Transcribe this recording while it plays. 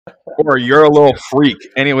Or you're a little freak.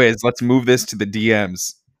 Anyways, let's move this to the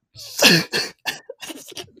DMs.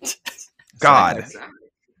 God.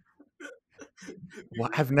 Well,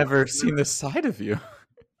 I've never seen this side of you.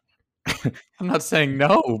 I'm not saying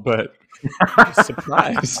no, but I'm just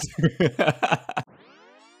surprised.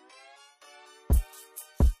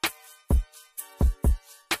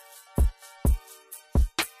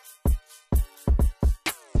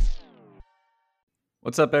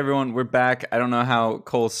 What's up, everyone? We're back. I don't know how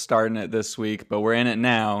Cole's starting it this week, but we're in it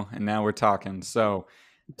now, and now we're talking. So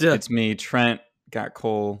it's me, Trent, got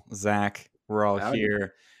Cole, Zach. We're all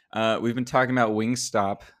here. We've been talking about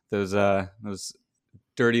Wingstop, those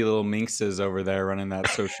dirty little minxes over there running that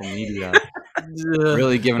social media.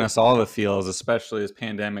 Really giving us all the feels, especially as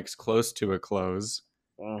pandemic's close to a close.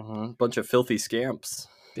 Bunch of filthy scamps.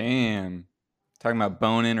 Damn. Talking about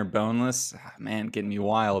bone-in or boneless? Man, getting me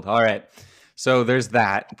wild. All right. So there's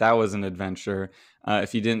that. That was an adventure.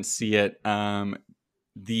 If you didn't see it,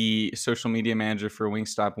 the social media manager for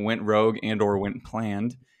Wingstop went rogue and or went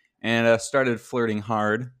planned and started flirting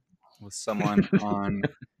hard with someone on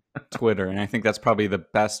Twitter. And I think that's probably the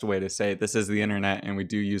best way to say it. This is the internet, and we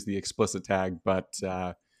do use the explicit tag, but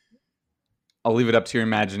I'll leave it up to your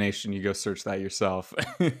imagination. You go search that yourself.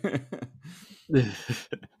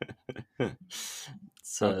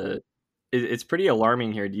 It's pretty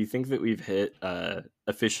alarming here. Do you think that we've hit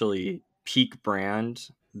officially peak brand,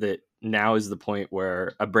 that now is the point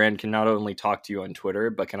where a brand can not only talk to you on Twitter,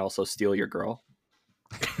 but can also steal your girl?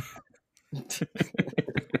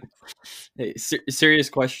 Hey, serious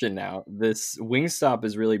question now. This Wingstop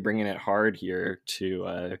is really bringing it hard here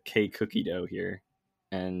to K Cookie Dough here.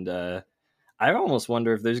 And I almost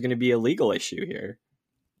wonder if there's going to be a legal issue here.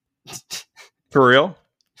 For real?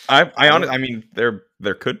 I mean,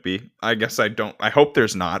 there could be. I guess I don't. I hope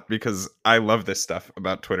there's not, because I love this stuff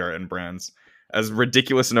about Twitter and brands, as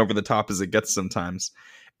ridiculous and over the top as it gets sometimes.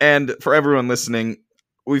 And for everyone listening,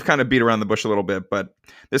 we've kind of beat around the bush a little bit, but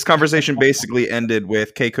this conversation basically ended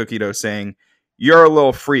with K Cookie Dough saying, "You're a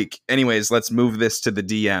little freak. Anyways, let's move this to the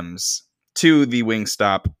DMs, to the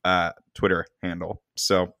Wingstop Twitter handle."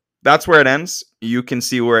 So that's where it ends. You can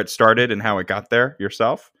see where it started and how it got there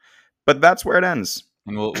yourself, but that's where it ends.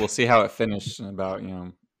 And we'll see how it finished in about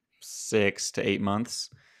 6 to 8 months.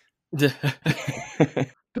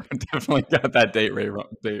 Definitely got that date range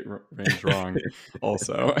wrong.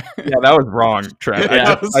 Also, yeah, that was wrong, Trent.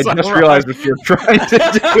 Yeah, I just realized what you're trying to do.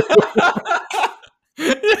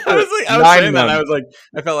 I was saying that. I was like,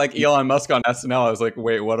 I felt like Elon Musk on SNL. I was like,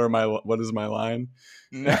 wait, what is my line?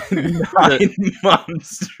 9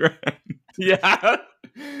 months, Trent. Yeah.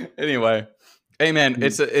 Anyway. Hey man,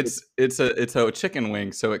 it's a chicken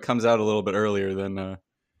wing, so it comes out a little bit earlier than the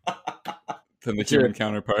human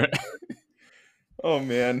counterpart. Oh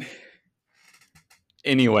man.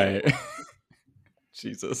 Anyway,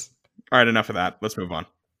 Jesus. All right, enough of that. Let's move on.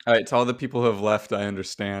 All right, to all the people who have left, I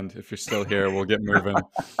understand. If you're still here, we'll get moving.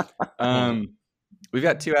 We've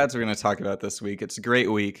got 2 ads we're going to talk about this week. It's a great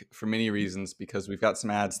week for many reasons, because we've got some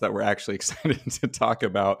ads that we're actually excited to talk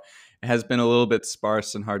about. It has been a little bit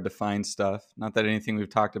sparse and hard to find stuff. Not that anything we've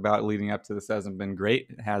talked about leading up to this hasn't been great.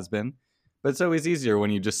 It has been. But it's always easier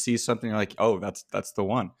when you just see something you're like, oh, that's the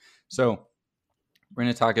one. So we're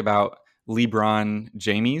going to talk about LeBron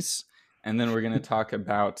James, and then we're going to talk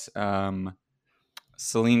about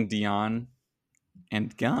Celine Dion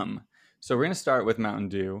and gum. So we're going to start with Mountain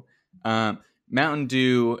Dew. Mountain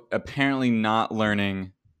Dew apparently not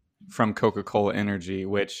learning from Coca-Cola Energy,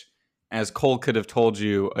 which, as Cole could have told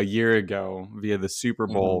you a year ago via the Super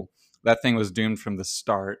Bowl, that thing was doomed from the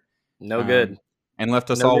start. No good. And left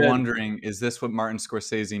us all wondering, is this what Martin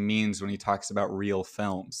Scorsese means when he talks about real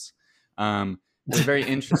films? It's a very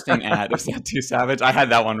interesting ad. Is that too savage? I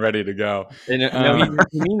had that one ready to go. No,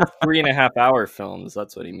 he means 3.5-hour films.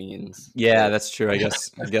 That's what he means. Yeah, that's true. I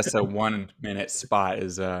guess a 1 minute spot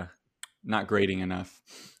is not grating enough.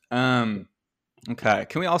 Okay.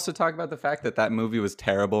 Can we also talk about the fact that movie was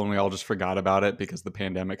terrible and we all just forgot about it because the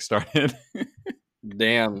pandemic started?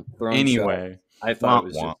 Damn. Anyway. I thought it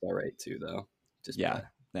was just all right too, though. Yeah.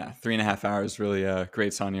 3.5 hours really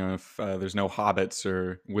grates on you if there's no hobbits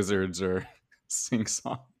or wizards or sing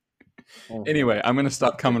song. Anyway, I'm going to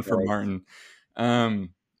stop coming for Martin.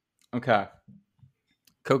 Okay.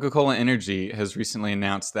 Coca-Cola Energy has recently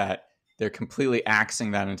announced that they're completely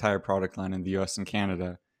axing that entire product line in the US and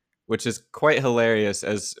Canada, which is quite hilarious,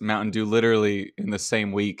 as Mountain Dew literally in the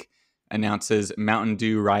same week announces Mountain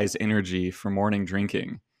Dew Rise Energy for morning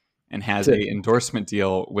drinking and has an endorsement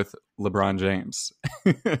deal with LeBron James.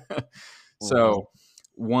 So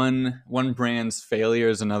one brand's failure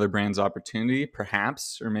is another brand's opportunity,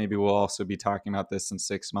 perhaps, or maybe we'll also be talking about this in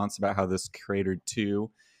 6 months about how this cratered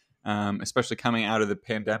too, especially coming out of the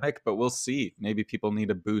pandemic. But we'll see. Maybe people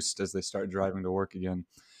need a boost as they start driving to work again.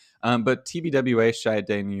 But TBWA Chiat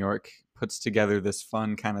Day New York puts together this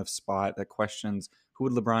fun kind of spot that questions who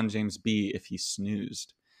would LeBron James be if he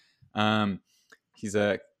snoozed. He's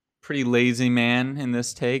a pretty lazy man in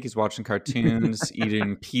this take. He's watching cartoons,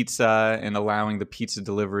 eating pizza, and allowing the pizza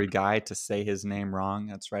delivery guy to say his name wrong.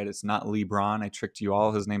 That's right. It's not LeBron. I tricked you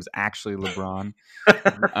all. His name's actually LeBron.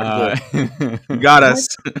 You got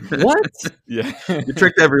us. What? Yeah. You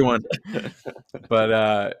tricked everyone.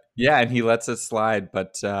 But yeah, and he lets it slide.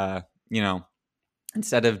 But,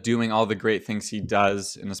 instead of doing all the great things he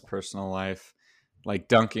does in his personal life, like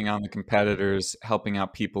dunking on the competitors, helping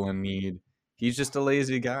out people in need, he's just a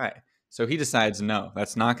lazy guy. So he decides, no,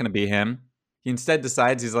 that's not going to be him. He instead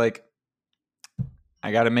decides, he's like,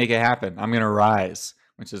 I got to make it happen. I'm going to rise,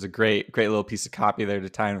 which is a great little piece of copy there to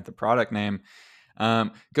tie in with the product name.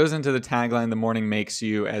 Goes into the tagline, "The morning makes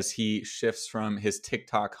you," as he shifts from his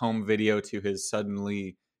TikTok home video to his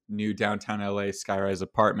suddenly new downtown LA skyrise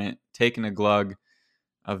apartment, taking a glug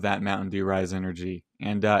of that Mountain Dew Rise energy.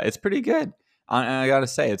 And it's pretty good. I got to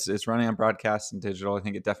say, it's running on broadcast and digital. I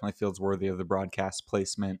think it definitely feels worthy of the broadcast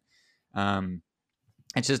placement.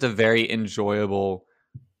 It's just a very enjoyable,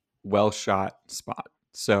 well-shot spot.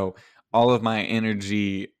 So all of my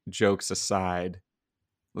energy jokes aside,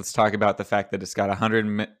 let's talk about the fact that it's got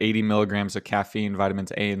 180 milligrams of caffeine,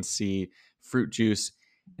 vitamins A and C, fruit juice,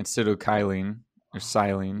 and pseudokylene, or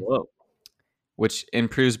silene, which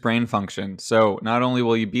improves brain function. So not only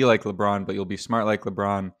will you be like LeBron, but you'll be smart like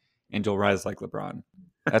LeBron, and you'll rise like LeBron.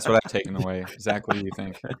 That's what I've taken away. Zach, what do you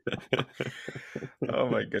think? Oh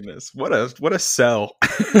my goodness, what a sell!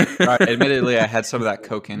 Admittedly, I had some of that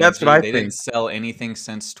Coke energy. That's what I think. They didn't sell anything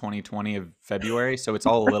since 2020 of February, so it's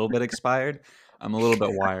all a little bit expired. I'm a little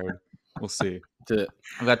bit wired. We'll see.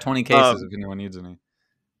 I've got 20 cases if anyone needs any.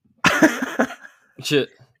 Shit.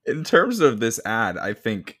 In terms of this ad, I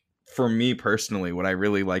think for me personally, what I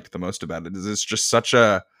really liked the most about it is it's just such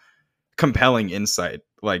a compelling insight.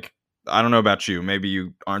 Like, I don't know about you, maybe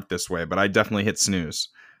you aren't this way, but I definitely hit snooze.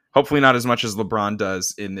 Hopefully not as much as LeBron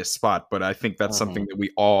does in this spot, but I think that's something that we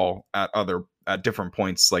all at different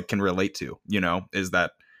points like can relate to, is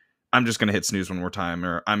that I'm just going to hit snooze one more time,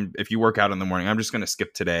 or if you work out in the morning, I'm just going to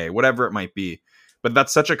skip today, whatever it might be. But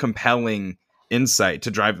that's such a compelling insight to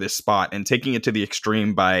drive this spot, and taking it to the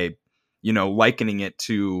extreme by, likening it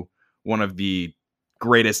to one of the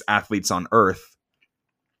greatest athletes on earth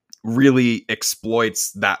really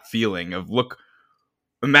exploits that feeling of, look,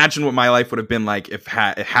 imagine what my life would have been like if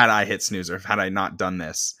had I hit snooze, or if had I not done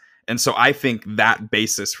this. And so I think that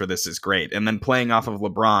basis for this is great. And then playing off of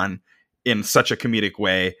LeBron in such a comedic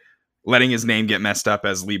way, letting his name get messed up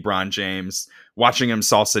as LeBron James, watching him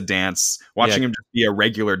salsa dance, watching him just be a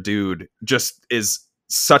regular dude, just is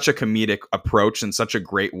such a comedic approach and such a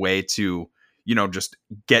great way to, just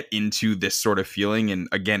get into this sort of feeling and,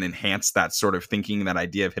 again, enhance that sort of thinking, that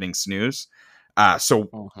idea of hitting snooze.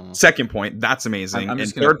 Second point, that's amazing. I'm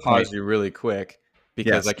just going to pause you really quick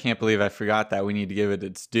because I can't believe I forgot that. We need to give it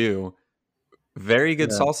its due. Very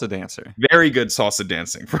good salsa dancer. Very good salsa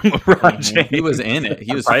dancing from LeBron James. He was in it.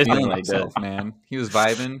 He was feeling himself, man. He was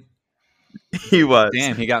vibing. He was.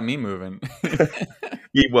 Damn, he got me moving.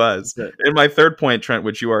 He was. And my third point, Trent,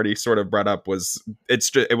 which you already sort of brought up, was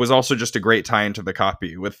it was also just a great tie into the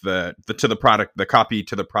copy with the copy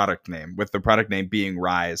to the product name, with the product name being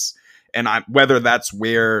Rise. And whether that's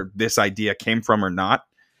where this idea came from or not,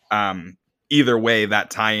 either way,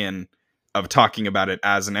 that tie-in of talking about it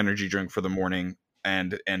as an energy drink for the morning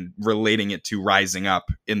and relating it to rising up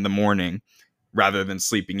in the morning rather than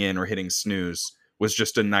sleeping in or hitting snooze was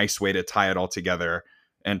just a nice way to tie it all together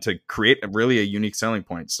and to create a unique selling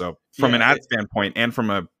point. So from an ad standpoint and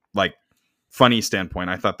from a funny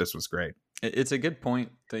standpoint, I thought this was great. It's a good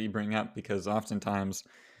point that you bring up, because oftentimes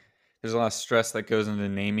there's a lot of stress that goes into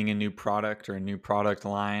naming a new product or a new product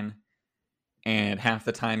line. And half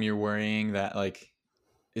the time you're worrying that,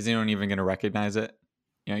 is anyone even going to recognize it?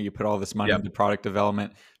 You put all this money into product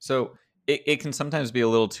development. So it can sometimes be a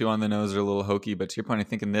little too on the nose or a little hokey. But to your point, I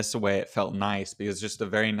think in this way it felt nice, because it's just a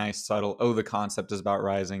very nice, subtle, the concept is about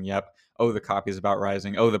rising. Yep. The copy is about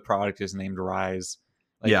rising. The product is named Rise.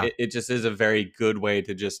 It just is a very good way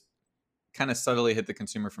to just kind of subtly hit the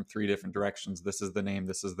consumer from three different directions. This is the name.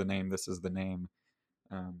 This is the name. This is the name.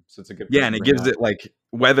 So it's a good. Yeah. And it gives it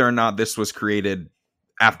whether or not this was created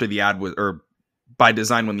after the ad was, or by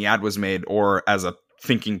design when the ad was made, or as a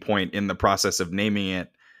thinking point in the process of naming it,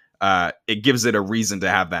 it gives it a reason to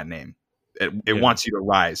have that name. it wants you to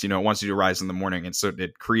rise. It wants you to rise in the morning, and so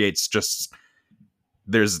it creates just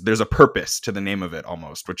there's a purpose to the name of it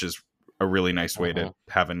almost, which is a really nice way to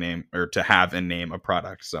have a name or to have and name a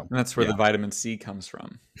product. So and that's where the vitamin C comes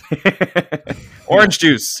from. Orange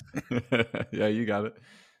juice. Yeah, you got it.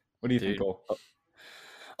 What do you think, Cole?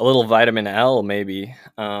 A little vitamin L, maybe.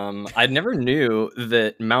 I never knew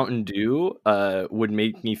that Mountain Dew would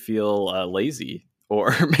make me feel lazy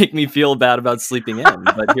or make me feel bad about sleeping in,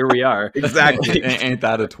 but here we are. Exactly. Ain't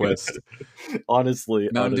that a twist? Honestly,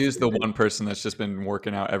 Mountain Dew's the one person that's just been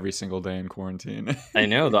working out every single day in quarantine. I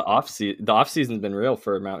know the off season's been real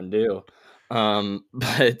for Mountain Dew.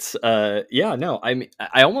 But I mean,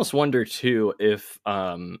 I almost wonder too if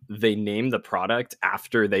they named the product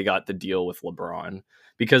after they got the deal with LeBron,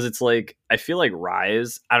 because it's like I feel like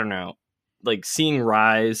Rise, I don't know, like seeing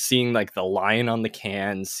Rise, seeing like the lion on the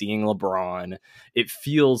can, seeing LeBron, it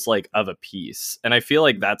feels like of a piece. And I feel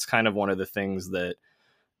like that's kind of one of the things that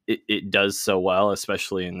it does so well,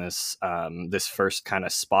 especially in this this first kind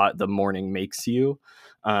of spot, The Morning Makes You.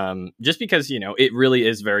 Just because, it really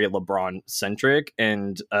is very LeBron centric.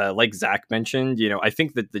 And like Zach mentioned, I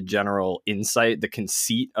think that the general insight, the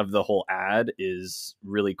conceit of the whole ad is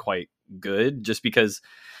really quite good, just because,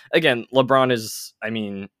 again, LeBron is, I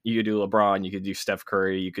mean, you could do LeBron, you could do Steph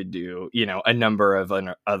Curry, you could do, a number of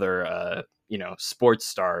other, sports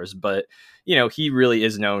stars, but, he really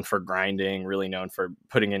is known for grinding, really known for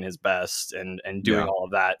putting in his best and doing all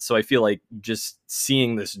of that. So I feel like just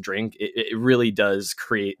seeing this drink, it really does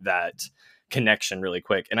create that connection really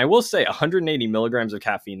quick. And I will say 180 milligrams of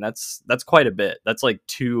caffeine, that's quite a bit. That's like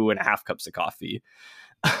 2.5 cups of coffee.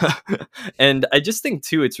 And I just think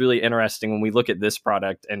too, it's really interesting when we look at this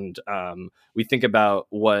product and we think about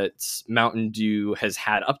what Mountain Dew has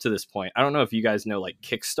had up to this point. I don't know if you guys know like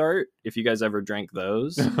Kickstart, if you guys ever drank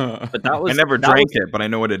those, but that was I never drank it, but I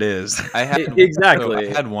know what it is. I had exactly.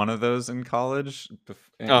 I had one of those in college the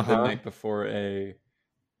night before a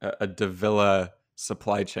Davila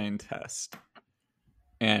supply chain test.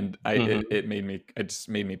 And it just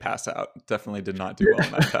made me pass out. Definitely did not do well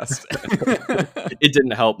in that test. It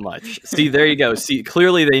didn't help much. See, there you go. See,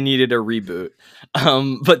 clearly they needed a reboot.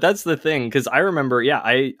 But that's the thing, because I remember,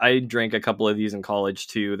 I drank a couple of these in college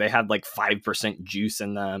too. They had like 5% juice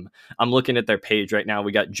in them. I'm looking at their page right now.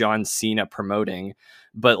 We got John Cena promoting,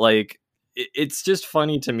 but like, it's just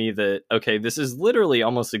funny to me that, okay, this is literally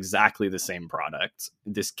almost exactly the same product.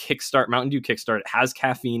 This Kickstart, Mountain Dew Kickstart, it has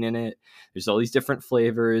caffeine in it. There's all these different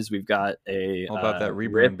flavors. We've got all about that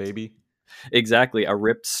rebrand, baby. Exactly, a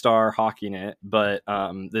ripped star hawking it. But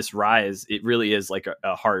this Rise, it really is like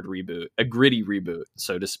a hard reboot, a gritty reboot,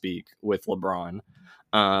 so to speak, with LeBron.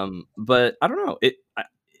 But I don't know.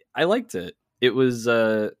 I liked it. It was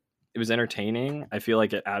entertaining. I feel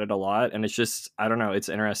like it added a lot, and it's just, I don't know, it's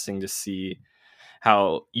interesting to see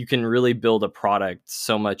how you can really build a product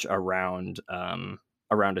so much around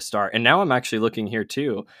a star. And now I'm actually looking here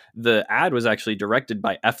too. The ad was actually directed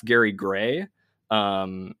by F. Gary Gray.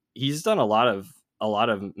 He's done a lot of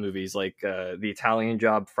movies like The Italian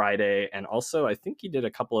Job, Friday, and also I think he did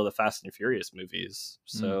a couple of the Fast and Furious movies.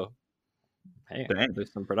 So hey,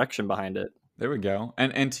 there's some production behind it. There we go.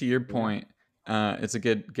 And to your point, it's a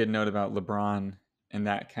good note about LeBron and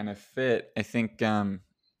that kind of fit. I think a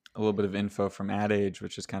little bit of info from Ad Age,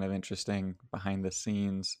 which is kind of interesting behind the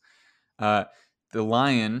scenes. The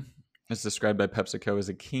lion is described by PepsiCo as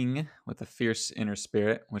a king with a fierce inner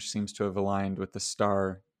spirit, which seems to have aligned with the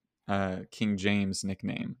star King James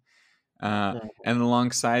nickname. And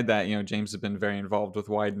alongside that, James has been very involved with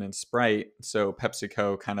Wyden and Sprite. So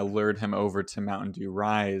PepsiCo kind of lured him over to Mountain Dew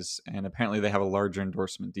Rise. And apparently they have a larger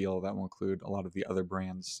endorsement deal that will include a lot of the other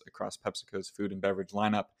brands across PepsiCo's food and beverage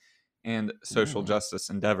lineup and social justice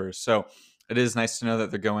endeavors. So it is nice to know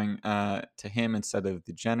that they're going to him instead of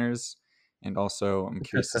the Jenners. And also I'm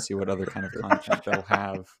curious to see what other kind of content they'll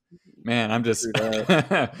have. Man, I'm just...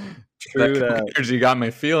 that energy got me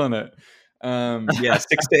feeling it. 6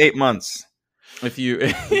 to 8 months. If you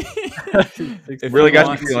really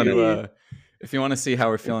got you feeling it. If you want to see how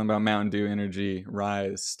we're feeling about Mountain Dew Energy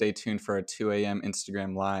Rise, stay tuned for our 2 a.m.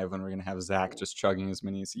 Instagram live when we're going to have Zach just chugging as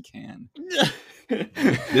many as he can.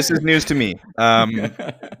 This is news to me.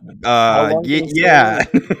 Yeah.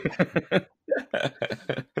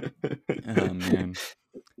 Oh man.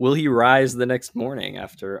 Will he rise the next morning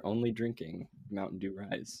after only drinking Mountain Dew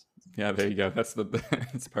Rise? Yeah, there you go. That's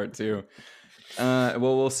that's part 2. Well,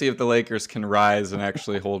 we'll see if the Lakers can rise and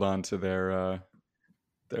actually hold on to their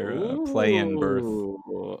play-in berth.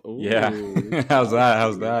 Ooh. Yeah, how's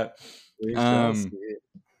that?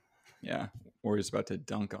 Yeah, Warriors about to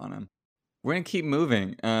dunk on him. We're going to keep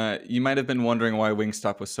moving. You might have been wondering why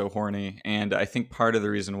Wingstop was so horny, and I think part of the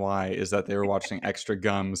reason why is that they were watching Extra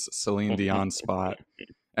Gum's Celine Dion spot.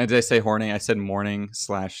 And did I say horny? I said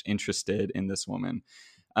morning/interested in this woman.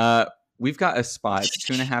 We've got a spot, it's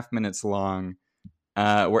 2.5 minutes long,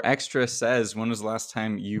 where Extra says, when was the last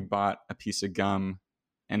time you bought a piece of gum?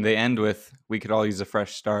 And they end with, we could all use a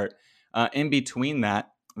fresh start. In between that,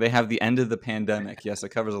 they have the end of the pandemic. Yes, it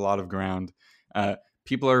covers a lot of ground.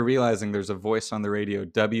 People are realizing there's a voice on the radio,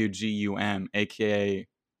 WGUM, aka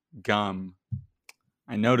Gum.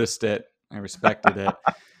 I noticed it. I respected it.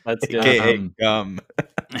 That's good. AKA gum.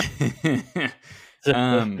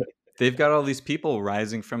 They've got all these people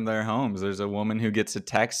rising from their homes. There's a woman who gets a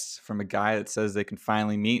text from a guy that says they can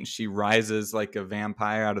finally meet, and she rises like a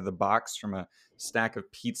vampire out of the box from a stack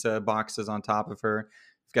of pizza boxes on top of her.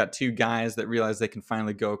 We've got two guys that realize they can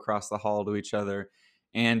finally go across the hall to each other,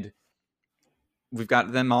 and we've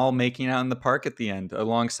got them all making out in the park at the end.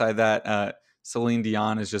 Alongside that, Celine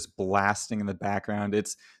Dion is just blasting in the background.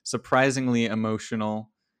 It's surprisingly emotional,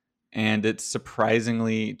 and it's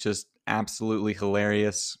surprisingly just absolutely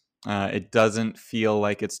hilarious. It doesn't feel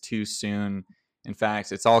like it's too soon. In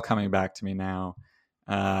fact, it's all coming back to me now.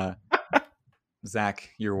 Zach,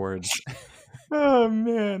 your words. Oh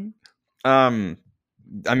man.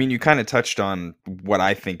 I mean, you kind of touched on what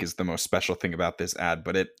I think is the most special thing about this ad,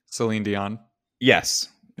 but Celine Dion. Yes,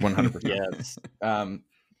 100%. Yes.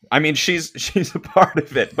 I mean, she's a part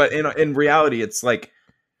of it, but in reality, it's like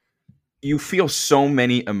you feel so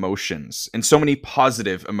many emotions and so many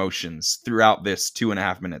positive emotions throughout this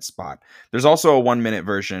 2.5 minute spot. There's also a 1 minute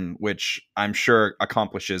version, which I'm sure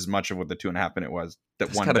accomplishes much of what the 2.5 minute was.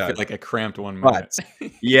 That one does, feel like a cramped 1 minute.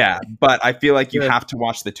 But, yeah, but I feel like you have to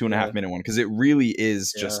watch the 2.5 minute one because it really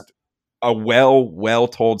is just a well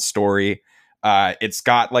told story. It's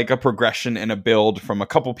got like a progression and a build from a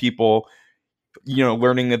couple people,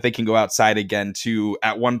 learning that they can go outside again, to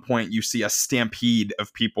at one point you see a stampede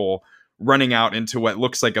of people running out into what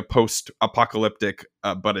looks like a post-apocalyptic,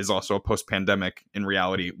 but is also a post-pandemic in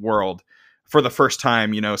reality world. For the first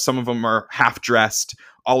time, some of them are half-dressed.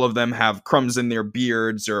 All of them have crumbs in their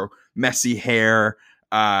beards or messy hair.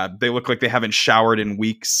 They look like they haven't showered in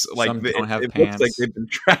weeks. Like some don't have it pants. looks like they've been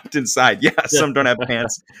trapped inside. Yeah, some don't have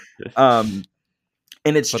pants. And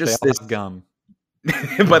it's but just they all this have gum.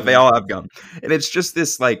 but they all have gum. And it's just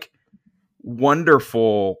this like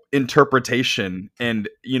wonderful interpretation, and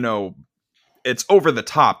it's over the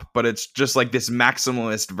top, but it's just like this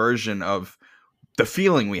maximalist version of the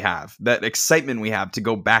feeling we have, that excitement we have to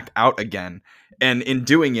go back out again. And in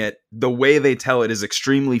doing it, the way they tell it is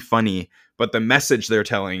extremely funny, but the message they're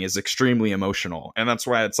telling is extremely emotional. And that's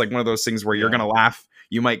why it's like one of those things where you're going to laugh,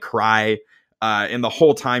 you might cry, and the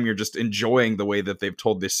whole time you're just enjoying the way that they've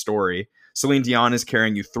told this story. Celine Dion is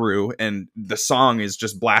carrying you through, and the song is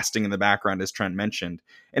just blasting in the background, as Trent mentioned.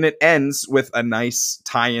 And it ends with a nice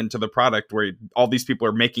tie-in to the product where all these people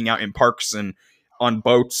are making out in parks and on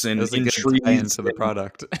boats and in trees. Into the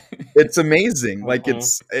product. It's amazing. Like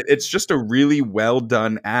it's just a really well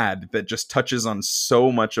done ad that just touches on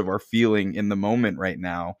so much of our feeling in the moment right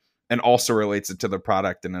now, and also relates it to the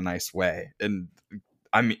product in a nice way. And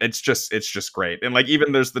I mean, it's just great. And like,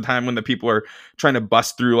 even there's the time when the people are trying to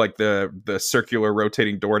bust through like the circular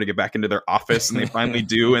rotating door to get back into their office, and they finally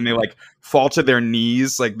do, and they like fall to their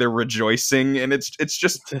knees, like they're rejoicing, and it's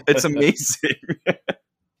amazing.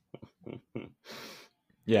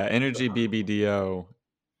 Yeah, Energy BBDO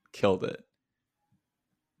killed it.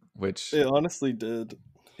 Which it honestly did.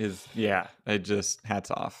 It just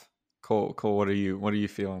hats off. Cole, what are you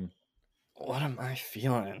feeling? What am I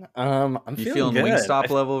feeling? I'm feeling good. Wingstop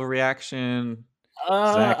level of reaction.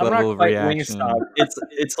 Zach level of reaction.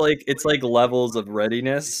 It's like levels of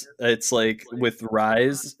readiness. It's like with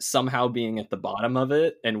Rise somehow being at the bottom of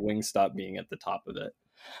it and Wingstop being at the top of it.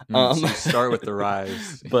 So you start with the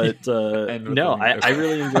Rise, but no, I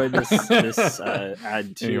really enjoyed this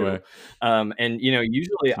ad too. Anyway. And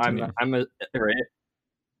usually continue. I'm a right.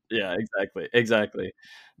 Yeah, exactly.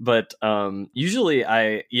 But usually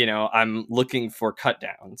I'm looking for cut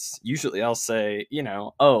downs. Usually I'll say,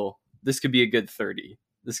 oh, this could be a good 30.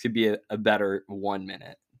 This could be a better 1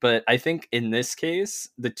 minute. But I think in this case,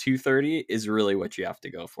 the 2:30 is really what you have to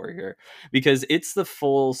go for here, because it's the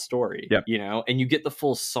full story, and you get the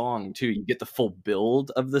full song too. You get the full build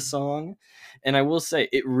of the song. And I will say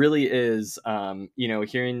it really is,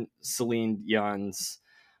 hearing Celine Dion's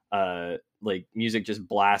like music just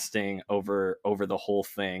blasting over the whole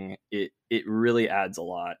thing, it really adds a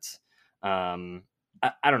lot.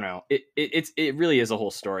 I don't know, it really is a whole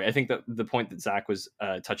story. I think that the point that Zach was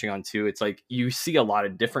touching on too, it's like you see a lot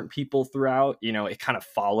of different people throughout, it kind of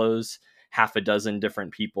follows half a dozen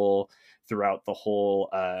different people throughout the whole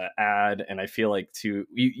ad, and I feel like you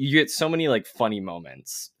get so many like funny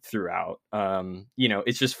moments throughout.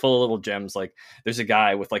 It's just full of little gems. Like there's a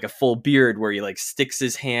guy with like a full beard where he like sticks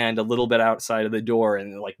his hand a little bit outside of the door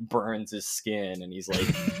and like burns his skin, and he's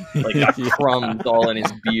like got crumbs all in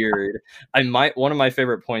his beard. One of my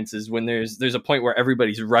favorite points is when there's a point where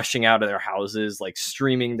everybody's rushing out of their houses, like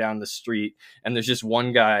streaming down the street, and there's just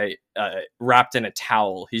one guy wrapped in a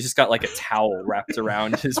towel. He's just got like a towel wrapped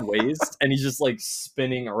around his waist, and he's just like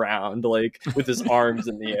spinning around like with his arms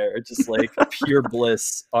in the air, just like pure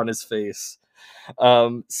bliss on his face.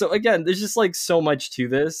 So again, there's just like so much to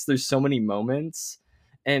this. There's so many moments,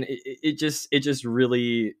 and it just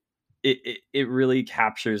really it really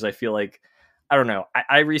captures. I feel like, I don't know.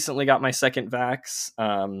 I recently got my second vax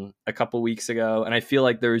a couple weeks ago, and I feel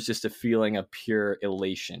like there was just a feeling of pure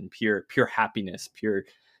elation, pure happiness, pure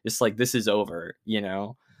just like this is over,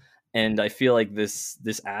 And I feel like this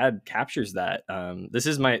ad captures that. This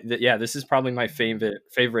is probably my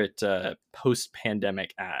favorite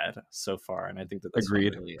post-pandemic ad so far, and I think that's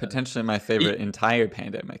agreed. Really, potentially my favorite entire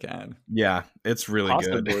pandemic ad. Yeah, it's really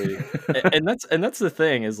possibly. good. and that's the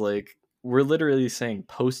thing is like we're literally saying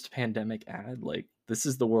post-pandemic ad. Like this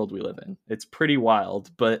is the world we live in. It's pretty wild,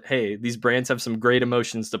 but hey, these brands have some great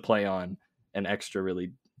emotions to play on, and Extra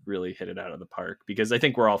really hit it out of the park, because I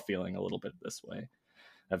think we're all feeling a little bit this way.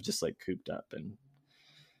 I've just like cooped up and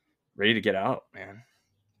ready to get out, man.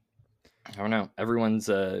 I don't know. Everyone's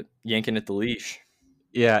yanking at the leash.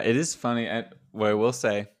 Yeah, it is funny. What I will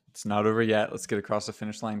say, it's not over yet. Let's get across the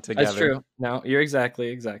finish line together. That's true. No, you're exactly.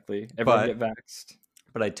 Everyone get vaxxed.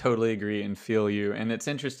 But I totally agree and feel you. And it's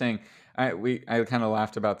interesting. I kind of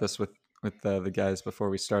laughed about this with the guys before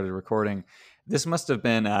we started recording. This must have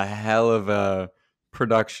been a hell of a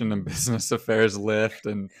production and business affairs lift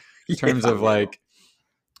in terms of like,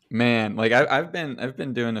 man, like I've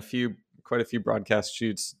been doing quite a few broadcast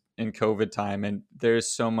shoots in COVID time, and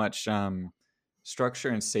there's so much structure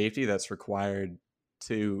and safety that's required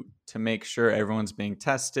to make sure everyone's being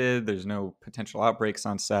tested. There's no potential outbreaks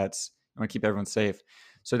on sets. I want to keep everyone safe.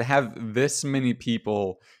 So to have this many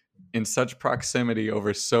people in such proximity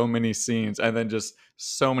over so many scenes, and then just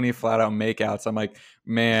so many flat out makeouts, I'm like,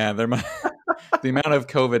 man, the amount of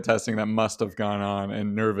COVID testing that must have gone on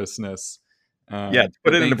and nervousness. Yeah,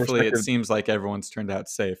 put it into thankfully, perspective. it seems like everyone's turned out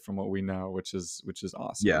safe from what we know, which is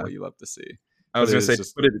awesome. Yeah, what you love to see. I was going to say,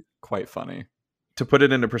 just quite funny. To put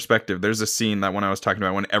it into perspective, there's a scene that when I was talking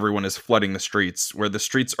about when everyone is flooding the streets, where the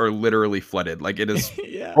streets are literally flooded. Like it is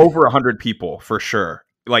over 100 people for sure,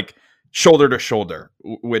 like shoulder to shoulder,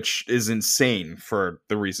 which is insane for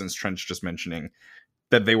the reasons Trent's just mentioning,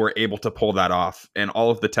 that they were able to pull that off, and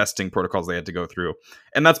all of the testing protocols they had to go through.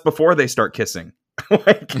 And that's before they start kissing.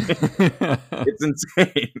 Like, it's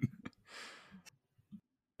insane.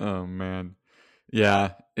 Oh man.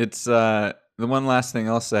 Yeah, it's the one last thing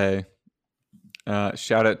I'll say.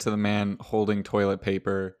 Shout out to the man holding toilet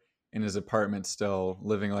paper in his apartment still,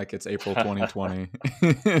 living like it's April 2020.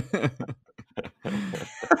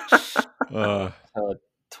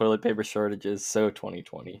 Toilet paper shortages, so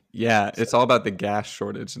 2020. Yeah, it's all about the gas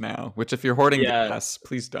shortage now, which if you're hoarding gas,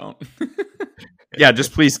 please don't. Yeah,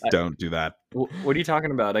 just please don't do that. What are you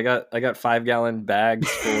talking about? I got 5-gallon bags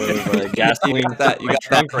full of gasoline. You got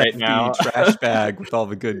that right now trash bag with all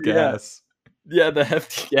the good gas. Yeah, the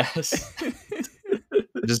hefty gas.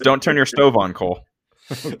 Just don't turn your stove on, Cole.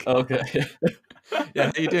 Okay.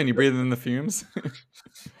 Yeah, how you doing? You breathing in the fumes?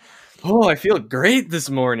 Oh, I feel great this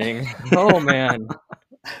morning. Oh man.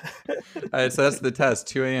 All right, so that's the test.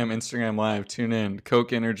 2 a.m. Instagram Live. Tune in.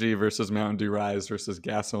 Coke Energy versus Mountain Dew Rise versus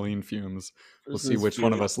gasoline fumes. We'll see which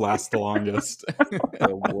one of us lasts the longest.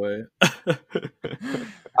 Oh boy.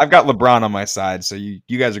 I've got LeBron on my side, so you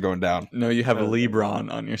guys are going down. No, you have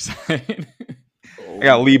LeBron on your side. I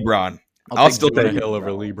got LeBron. I'll still take Hill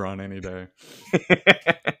over LeBron any day.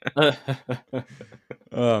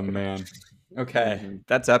 Oh man. Okay,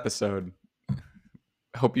 that's episode.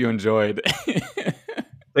 Hope you enjoyed.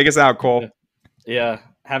 Take us out, Cole. Yeah.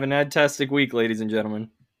 Have an ad-tastic week, ladies and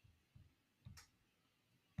gentlemen.